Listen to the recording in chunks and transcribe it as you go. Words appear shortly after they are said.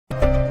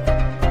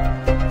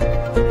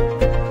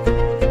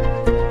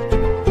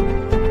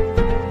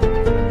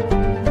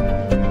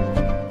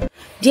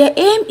Their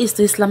aim is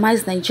to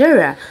Islamize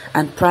Nigeria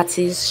and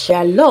practice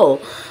Sharia law.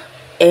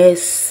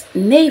 As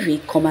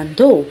Navy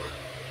Commando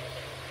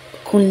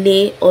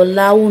Kunle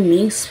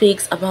Olawumi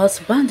speaks about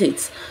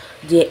bandits.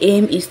 Their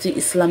aim is to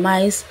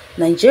Islamize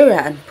Nigeria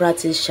and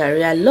practice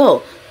Sharia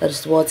law. That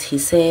is what he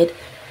said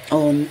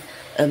on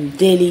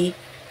Daily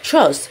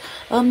Trust.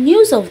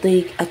 News of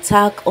the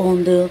attack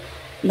on the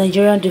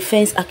Nigerian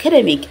Defense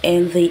Academy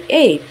and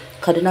the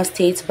Kaduna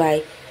State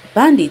by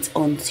bandits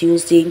on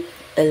Tuesday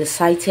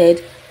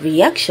elicited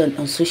reaction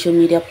on social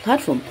media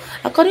platform.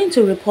 According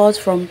to reports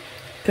from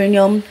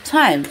Premium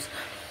Times,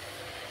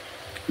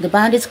 the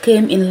bandits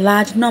came in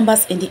large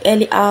numbers in the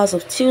early hours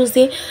of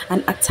Tuesday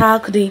and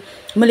attacked the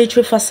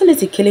military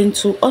facility, killing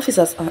 2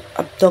 officers and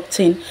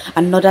abducting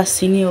another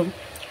senior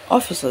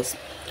officers.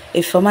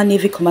 A former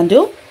Navy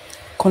commando,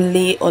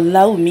 Kunle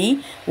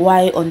Olawumi,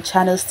 while on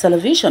Channels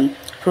television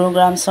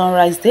program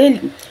Sunrise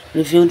Daily,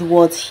 revealed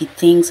what he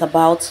thinks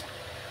about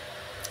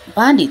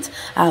bandits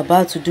are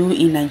about to do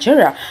in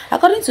Nigeria.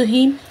 According to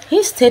him,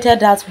 he stated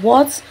that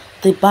what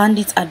the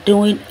bandits are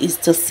doing is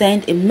to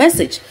send a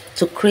message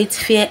to create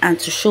fear and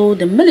to show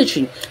the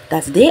military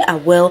that they are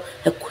well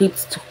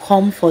equipped to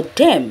come for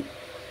them.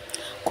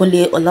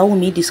 Kunle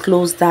Olawumi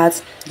disclosed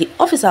that the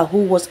officer who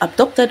was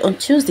abducted on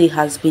Tuesday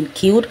has been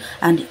killed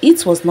and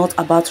it was not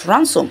about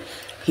ransom.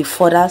 He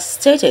further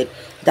stated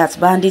that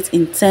bandits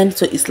intend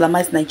to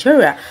Islamize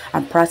Nigeria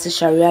and practice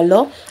Sharia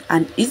law,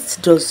 and it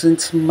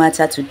doesn't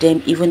matter to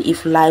them even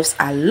if lives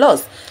are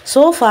lost.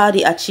 So far,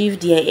 they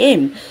achieved their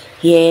aim.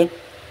 Here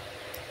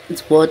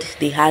is what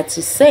they had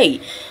to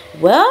say.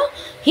 Well,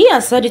 he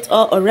has said it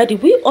all already.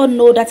 We all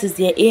know that is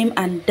their aim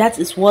and that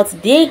is what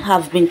they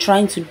have been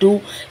trying to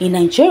do in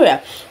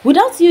Nigeria.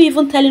 Without you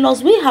even telling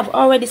us, we have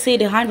already seen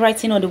the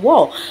handwriting on the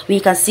wall.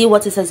 We can see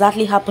what is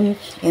exactly happening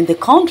in the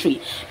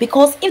country.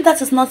 Because if that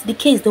is not the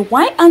case, then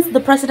why aren't the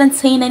president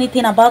saying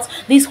anything about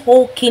these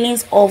whole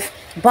killings of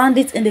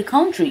bandits in the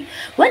country?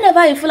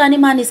 Whenever a Fulani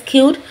man is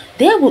killed,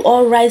 they will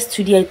all rise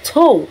to their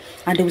toe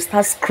and they will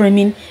start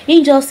screaming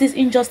injustice,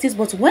 injustice.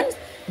 But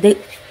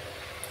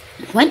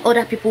when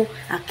other people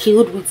are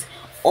killed with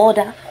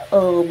other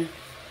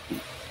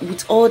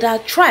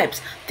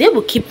tribes, they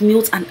will keep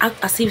mute and act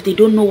as if they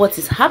don't know what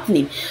is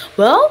happening.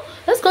 Well,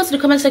 let's go to the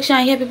comment section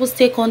and hear people's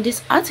take on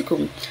this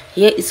article.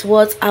 Here is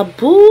what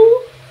Abu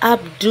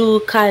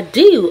Abdul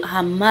Kadir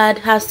Ahmad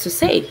has to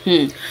say.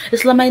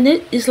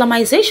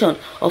 Islamization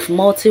of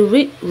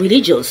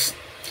multi-religious,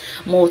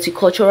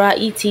 multicultural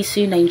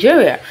etc.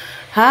 Nigeria.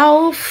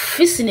 How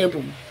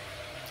fashionable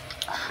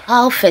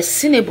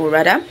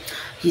rather.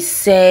 He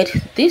said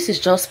this is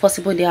just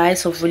possible in the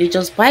eyes of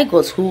religious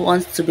bigots who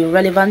want to be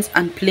relevant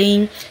and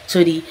playing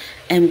to the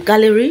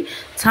gallery.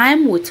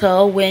 Time will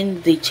tell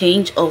when the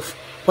change of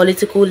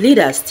political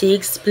leaders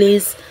takes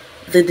place.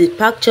 The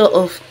departure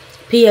of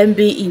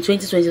PMB in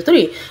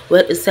 2023,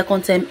 where the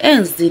second term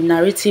ends, the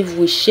narrative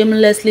will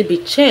shamelessly be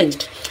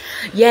changed.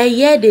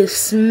 Yeah, they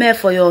smell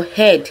for your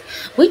head.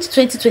 Which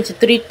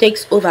 2023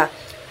 takes over?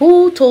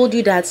 Who told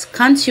you that?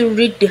 Can't you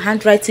read the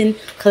handwriting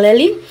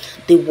clearly?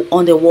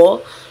 On the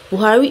wall.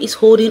 Buhari is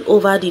holding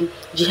over the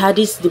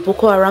jihadists, the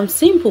Boko Haram.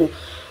 Simple.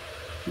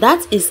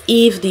 That is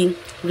if the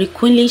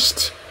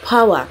relinquished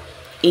power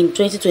in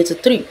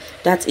 2023.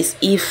 That is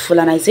if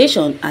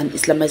Fulanization and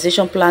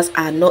Islamization plans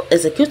are not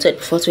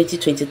executed for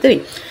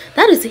 2023.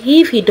 That is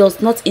if he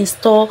does not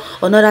install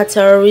another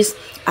terrorist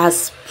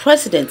as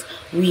president.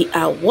 We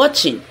are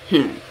watching.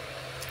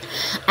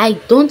 I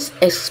don't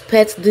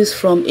expect this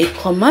from a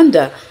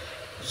commander.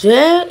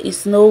 There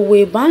is no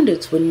way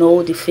bandits will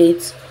know the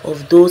fate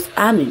of those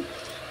army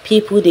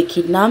people they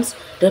kidnap.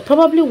 They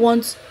probably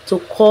want to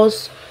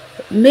cause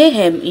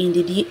mayhem in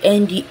the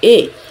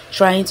NDA,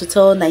 trying to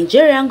tell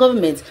Nigerian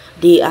government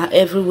they are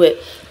everywhere.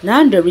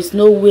 Now there is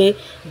no way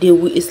they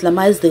will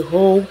Islamize the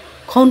whole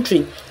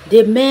country.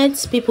 They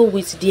met people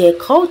with their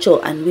culture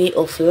and way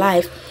of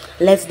life.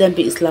 Let them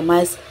be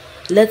Islamized.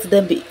 Let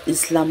them be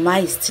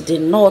Islamized. The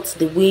North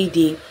the way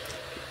they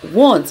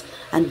want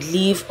and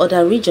leave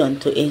other region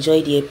to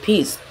enjoy their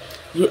peace.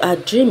 You are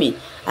dreaming.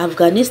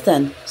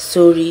 Afghanistan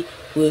story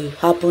will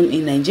happen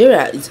in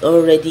Nigeria. It's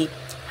already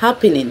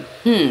happening.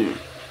 It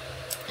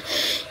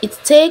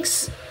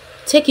takes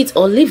take it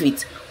or leave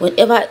it.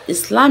 Whenever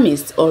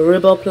Islamists or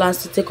rebel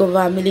plans to take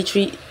over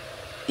military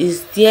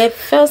is their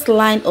first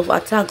line of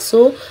attack,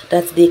 so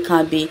that they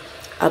can be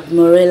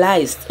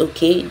abmoralized,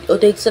 okay, so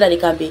that they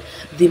can be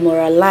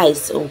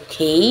demoralized,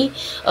 okay.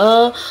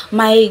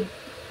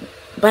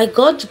 By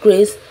God's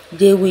grace,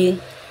 they will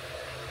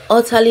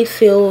utterly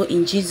fail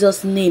in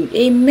Jesus' name.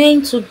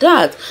 Amen to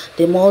that.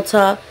 The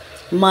mortal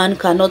man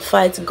cannot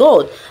fight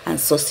God and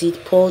succeed.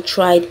 Paul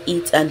tried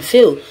it and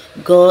failed.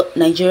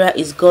 Nigeria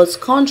is God's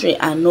country,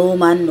 and no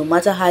man, no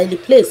matter highly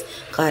placed,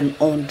 can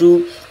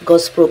undo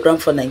God's program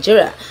for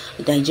Nigeria.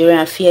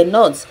 Nigerian, fear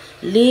not.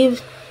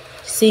 Live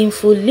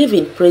sinful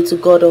living. Pray to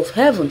God of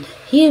heaven.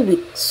 He will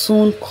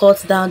soon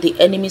cut down the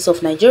enemies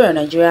of Nigeria.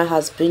 Nigeria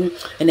has been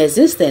in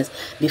existence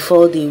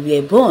before they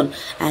were born,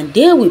 and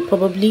they will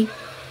probably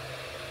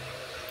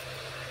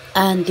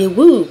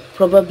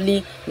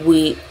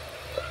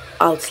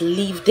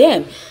outlive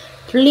them.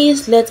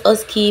 Please let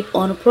us keep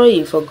on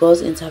praying for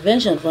God's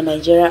intervention for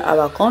Nigeria,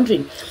 our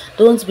country.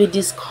 Don't be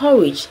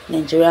discouraged.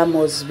 Nigeria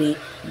must be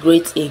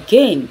great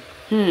again.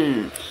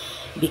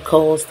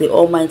 Because the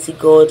Almighty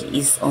God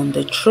is on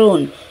the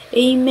throne.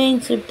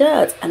 Amen to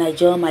that. And I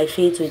join my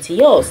faith with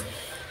yours.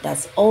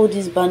 That all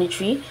this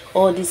banditry,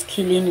 all this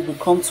killing will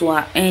come to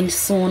an end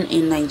soon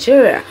in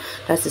Nigeria.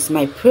 That is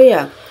my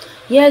prayer.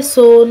 Yes,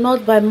 so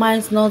not by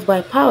might, not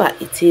by power.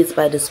 It is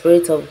by the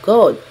Spirit of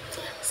God.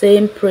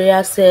 Same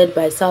prayer said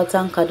by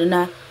Southern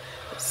Kaduna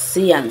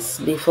Sians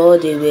before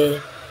they were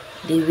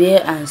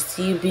and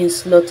still being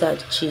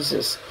slaughtered.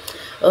 Jesus.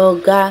 Oh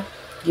God,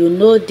 you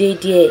know they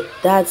there.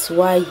 That's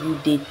why you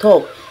they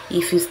talk.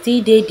 If you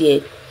still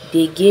there,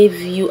 they gave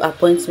you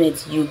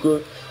appointment. You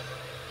go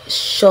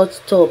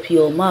shut up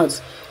your mouth.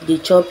 They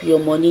chop your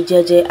money,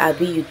 jeje.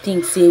 Abi you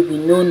think say we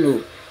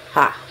no.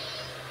 Ha.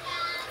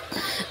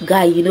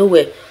 Guy, you know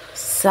where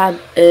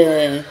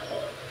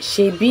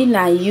shebi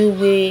na you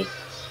way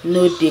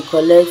no they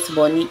collect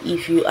money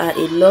if you are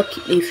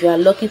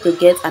lucky to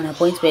get an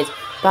appointment.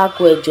 Park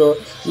where Joe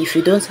if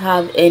you don't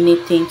have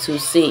anything to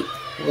say.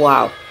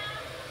 Wow.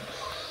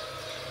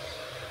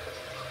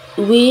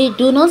 We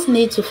do not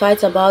need to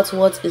fight about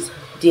what is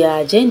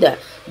their agenda.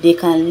 They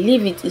can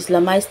leave it.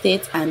 Islamist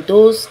State and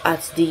those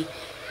at the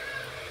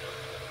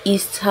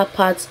eastern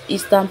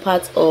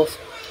part of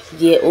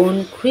their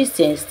own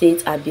Christian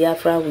state at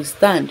Biafra will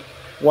stand.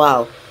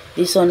 Wow,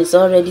 this one is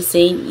already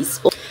saying it's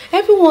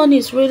everyone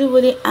is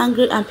really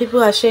angry, and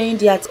people are sharing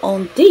that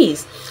on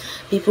this.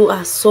 People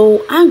are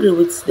so angry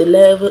with the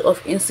level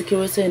of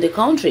insecurity in the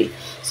country.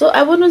 So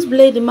I wouldn't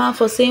blame the man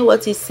for saying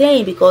what he's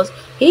saying, because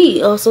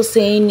he also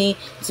saying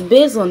it's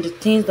based on the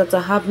things that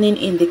are happening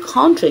in the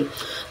country.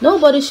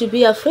 Nobody should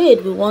be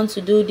afraid. We want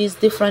to do this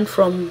different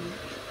from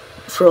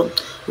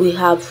we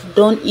have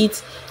done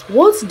it.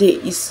 What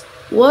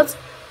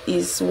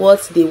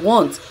they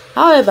want.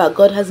 However,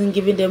 God hasn't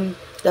given them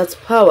that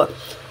power.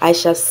 I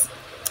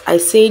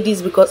say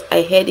this because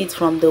I heard it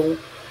from the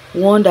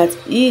one that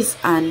is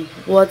and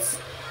was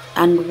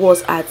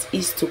at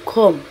is to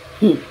come.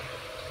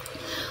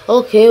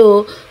 Okay,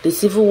 the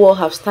civil war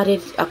have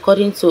started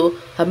according to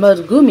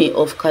Ahmed Gumi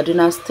of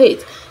Kaduna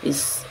State.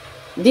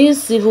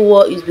 This civil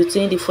war is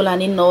between the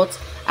Fulani North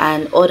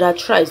and other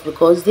tribes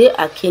because they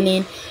are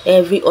killing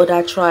every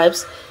other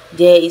tribes.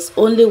 There is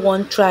only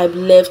one tribe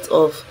left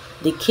of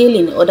the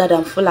killing other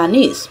than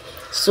Fulanis.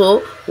 So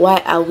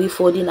why are we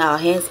folding our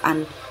hands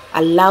and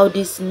allow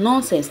this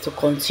nonsense to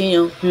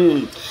continue?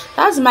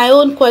 That's my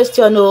own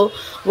question.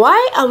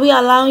 Why are we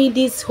allowing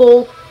this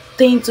whole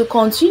thing to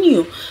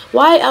continue?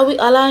 Why are we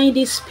allowing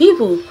these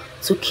people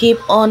to keep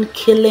on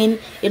killing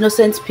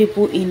innocent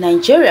people in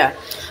Nigeria?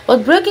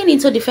 But breaking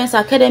into Defense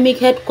Academic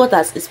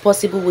headquarters is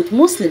possible with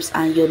Muslims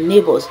and your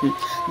neighbors.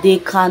 They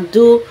can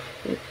do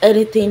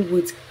anything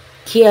with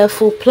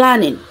careful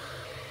planning.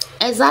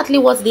 Exactly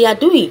what they are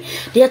doing.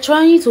 They are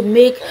trying to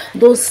make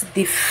those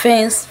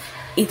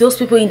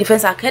people in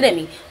Defense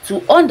Academy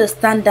to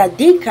understand that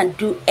they can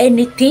do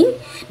anything,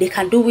 they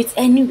can do it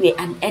anywhere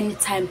and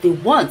anytime they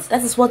want.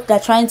 That is what they're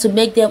trying to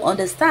make them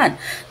understand,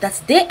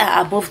 that they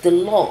are above the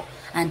law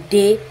and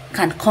they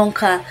can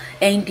conquer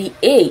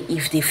NDA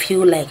if they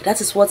feel like.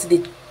 That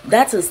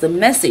is the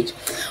message.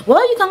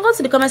 Well, you can go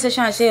to the comment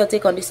section and share your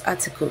take on this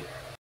article.